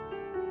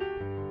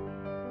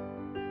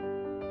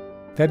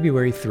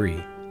February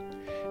 3.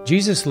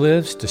 Jesus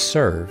lives to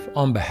serve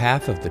on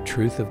behalf of the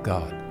truth of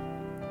God.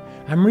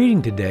 I'm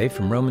reading today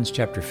from Romans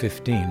chapter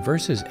 15,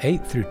 verses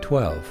 8 through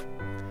 12.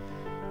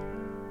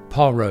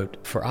 Paul wrote,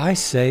 "For I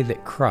say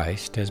that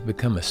Christ has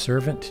become a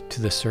servant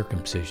to the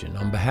circumcision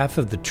on behalf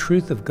of the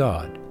truth of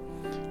God,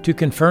 to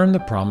confirm the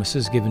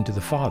promises given to the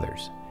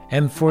fathers,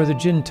 and for the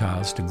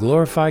Gentiles to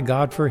glorify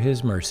God for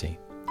His mercy,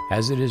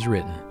 as it is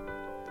written,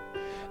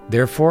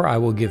 Therefore I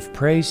will give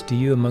praise to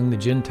you among the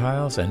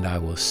Gentiles, and I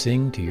will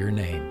sing to your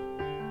name."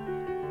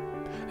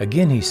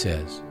 Again he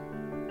says,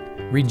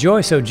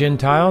 "Rejoice, O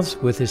Gentiles,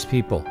 with His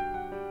people."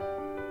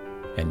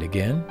 And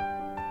again,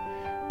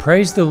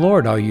 "Praise the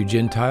Lord, all you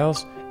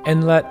Gentiles,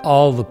 and let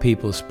all the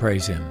peoples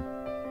praise Him."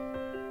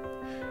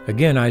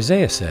 Again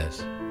Isaiah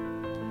says,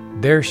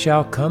 "There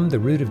shall come the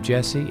root of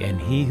Jesse, and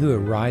he who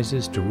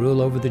arises to rule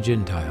over the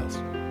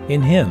Gentiles.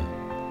 In him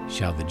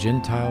shall the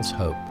Gentiles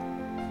hope."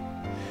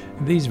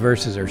 These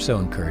verses are so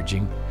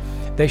encouraging.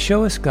 They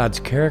show us God's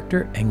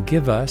character and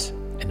give us,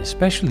 and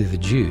especially the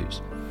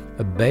Jews,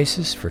 a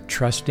basis for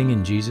trusting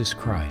in Jesus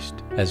Christ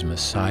as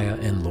Messiah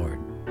and Lord.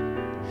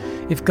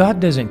 If God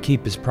doesn't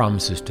keep His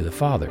promises to the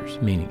fathers,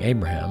 meaning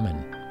Abraham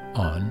and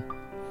on,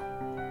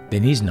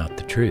 then He's not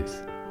the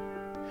truth.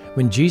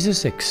 When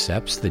Jesus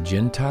accepts the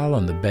Gentile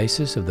on the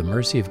basis of the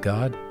mercy of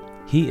God,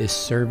 He is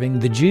serving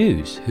the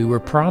Jews who were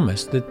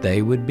promised that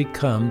they would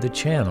become the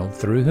channel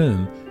through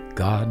whom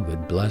God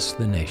would bless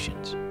the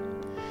nations.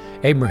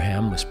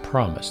 Abraham was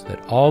promised that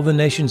all the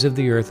nations of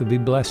the earth would be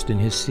blessed in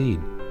his seed.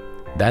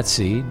 That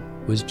seed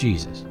was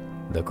Jesus,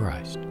 the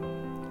Christ.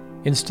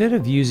 Instead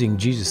of using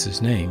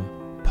Jesus' name,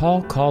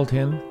 Paul called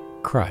Him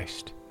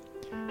Christ.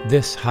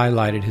 This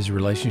highlighted His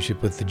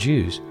relationship with the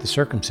Jews, the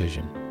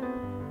circumcision.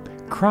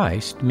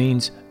 Christ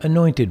means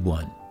anointed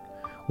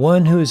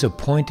one who is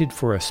appointed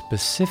for a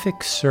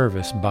specific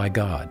service by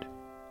God.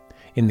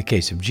 In the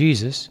case of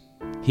Jesus,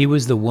 He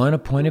was the one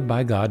appointed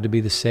by God to be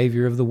the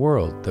Savior of the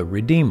world, the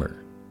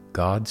Redeemer,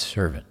 God's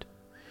servant.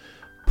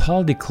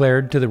 Paul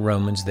declared to the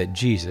Romans that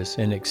Jesus,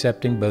 in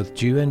accepting both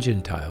Jew and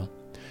Gentile,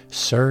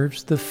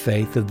 serves the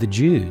faith of the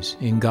Jews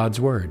in God's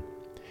Word.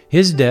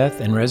 His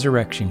death and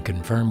resurrection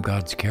confirm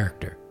God's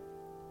character.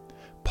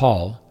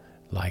 Paul,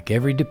 like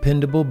every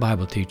dependable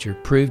Bible teacher,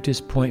 proved his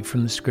point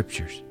from the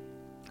Scriptures.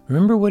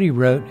 Remember what he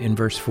wrote in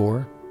verse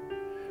 4?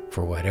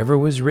 "For whatever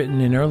was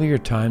written in earlier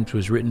times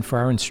was written for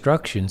our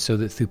instruction, so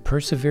that through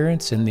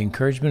perseverance and the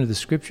encouragement of the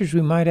Scriptures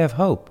we might have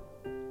hope."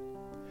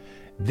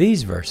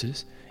 These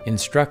verses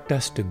instruct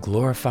us to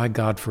glorify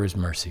God for His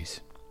mercies.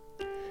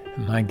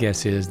 My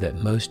guess is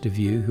that most of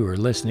you who are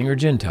listening are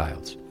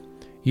Gentiles.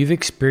 You've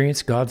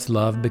experienced God's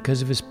love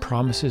because of His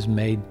promises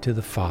made to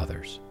the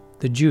fathers,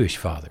 the Jewish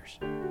fathers.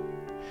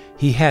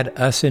 He had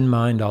us in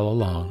mind all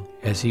along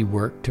as He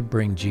worked to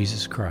bring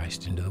Jesus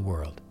Christ into the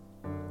world.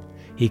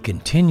 He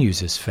continues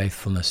His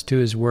faithfulness to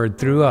His Word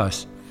through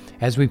us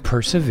as we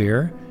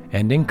persevere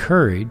and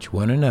encourage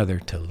one another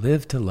to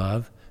live to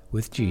love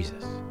with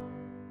Jesus.